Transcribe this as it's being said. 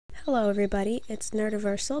Hello everybody, it's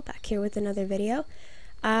Nerdiversal back here with another video.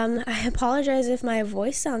 I apologize if my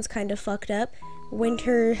voice sounds kind of fucked up.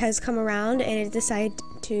 Winter has come around and it decided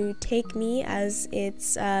to take me as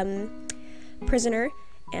its prisoner,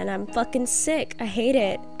 and I'm fucking sick. I hate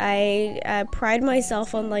it. I pride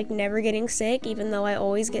myself on like never getting sick, even though I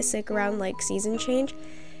always get sick around like season change,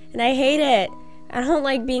 and I hate it. I don't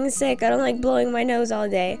like being sick. I don't like blowing my nose all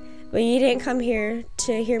day. But you didn't come here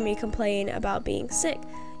to hear me complain about being sick.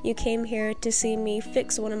 You came here to see me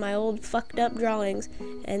fix one of my old fucked up drawings,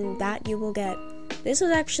 and that you will get. This was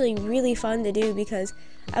actually really fun to do because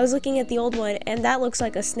I was looking at the old one, and that looks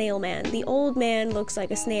like a snail man. The old man looks like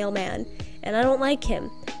a snail man, and I don't like him.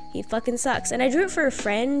 He fucking sucks. And I drew it for a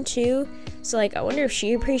friend too, so like I wonder if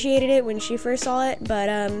she appreciated it when she first saw it, but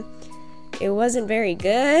it wasn't very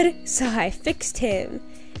good, so I fixed him.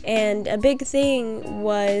 And a big thing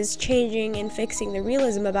was changing and fixing the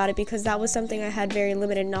realism about it, because that was something I had very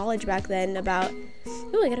limited knowledge back then about.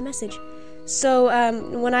 Ooh, I got a message. So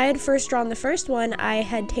when I had first drawn the first one, I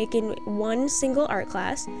had taken one single art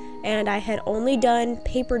class, and I had only done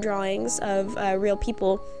paper drawings of real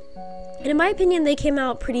people. And in my opinion, they came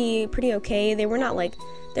out pretty okay. They were not like,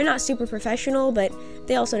 they're not super professional, but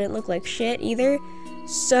they also didn't look like shit either.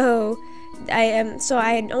 So I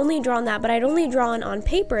had only drawn that, but I'd only drawn on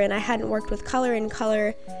paper, and I hadn't worked with color, and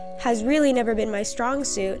color has really never been my strong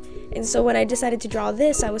suit. And so when I decided to draw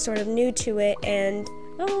this, I was sort of new to it, and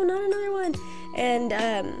oh, not another one. And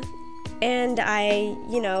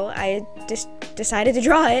I just decided to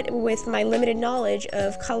draw it with my limited knowledge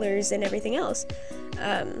of colors and everything else.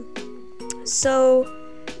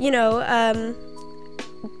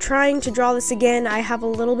 Trying to draw this again, I have a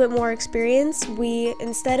little bit more experience.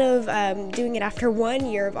 Instead of doing it after 1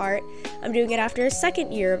 year of art, I'm doing it after a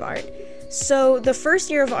second year of art. So the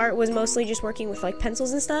first year of art was mostly just working with like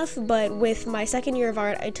pencils and stuff, but with my second year of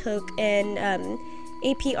art, I took an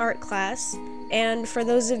AP art class. And for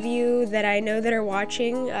those of you that I know that are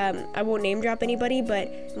watching, I won't name drop anybody,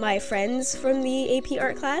 but my friends from the AP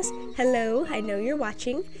art class, hello, I know you're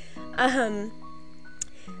watching.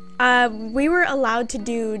 We were allowed to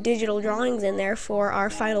do digital drawings in there for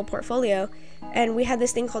our final portfolio, and we had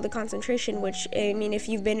this thing called a concentration, which, I mean, if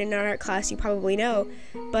you've been in an art class, you probably know,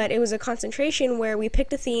 but it was a concentration where we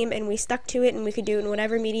picked a theme and we stuck to it, and we could do it in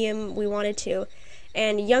whatever medium we wanted to.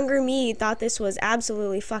 And younger me thought this was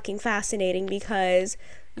absolutely fucking fascinating, because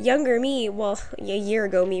younger me, well, a year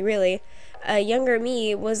ago me really, younger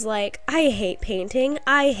me was like, I hate painting,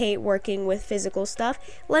 I hate working with physical stuff,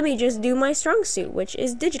 let me just do my strong suit, which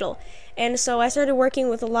is digital. And so I started working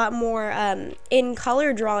with a lot more in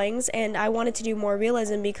color drawings, and I wanted to do more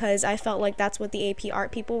realism because I felt like that's what the AP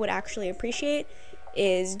art people would actually appreciate,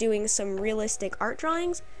 is doing some realistic art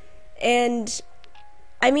drawings. And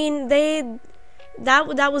I mean, that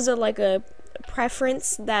was a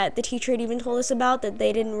preference that the teacher had even told us about, that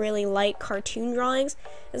they didn't really like cartoon drawings.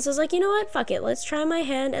 And so I was like, you know what, fuck it, let's try my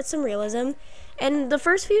hand at some realism. And the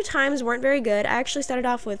first few times weren't very good. I actually started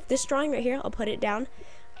off with this drawing right here, I'll put it down,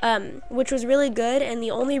 which was really good, and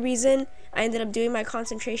the only reason I ended up doing my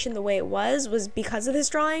concentration the way it was because of this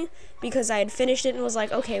drawing, because I had finished it and was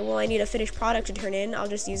like, okay, well, I need a finished product to turn in, I'll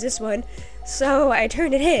just use this one. So I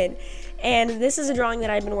turned it in, and this is a drawing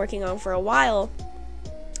that I'd been working on for a while.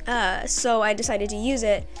 So I decided to use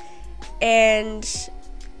it, and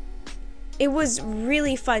it was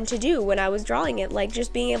really fun to do when I was drawing it, like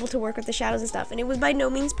just being able to work with the shadows and stuff. And it was by no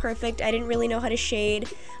means perfect. I didn't really know how to shade.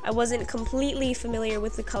 I wasn't completely familiar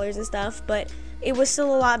with the colors and stuff, but it was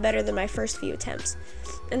still a lot better than my first few attempts.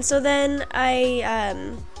 And so then I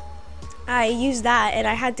used that, and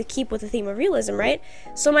I had to keep with the theme of realism, right?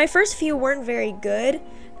 So my first few weren't very good.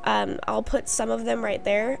 I'll put some of them right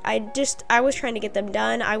there. I was trying to get them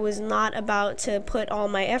done. I was not about to put all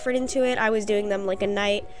my effort into it. I was doing them like a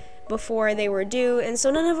night before they were due, and so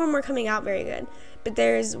none of them were coming out very good. But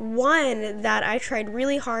there's one that I tried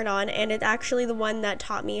really hard on, and it's actually the one that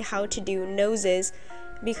taught me how to do noses,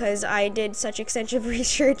 because I did such extensive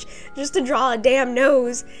research just to draw a damn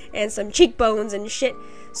nose and some cheekbones and shit.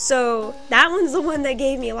 So that one's the one that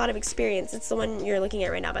gave me a lot of experience. It's the one you're looking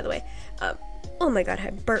at right now, by the way. Oh my god,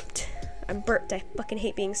 I burped. I fucking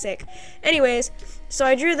hate being sick. Anyways, so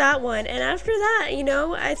I drew that one, and after that, you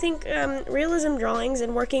know, I think realism drawings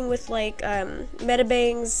and working with like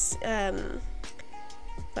Metabang's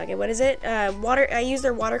what is it? I use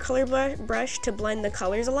their watercolor brush to blend the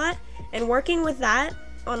colors a lot, and working with that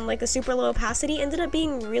on like a super low opacity ended up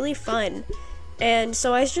being really fun. And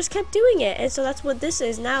so I just kept doing it, and so that's what this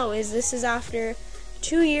is now. This is after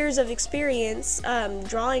 2 years of experience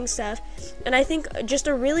drawing stuff. And I think just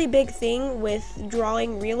a really big thing with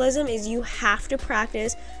drawing realism is you have to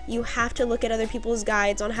practice. You have to look at other people's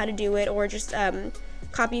guides on how to do it, or just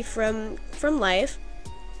copy from life,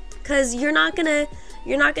 because you're not gonna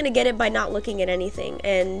get it by not looking at anything.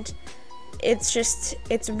 And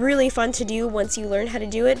it's really fun to do once you learn how to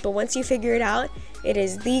do it, but once you figure it out, it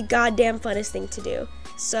is the goddamn funnest thing to do.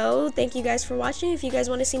 So thank you guys for watching. If you guys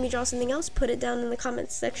want to see me draw something else, put it down in the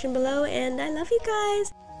comments section below, and I love you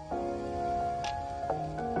guys.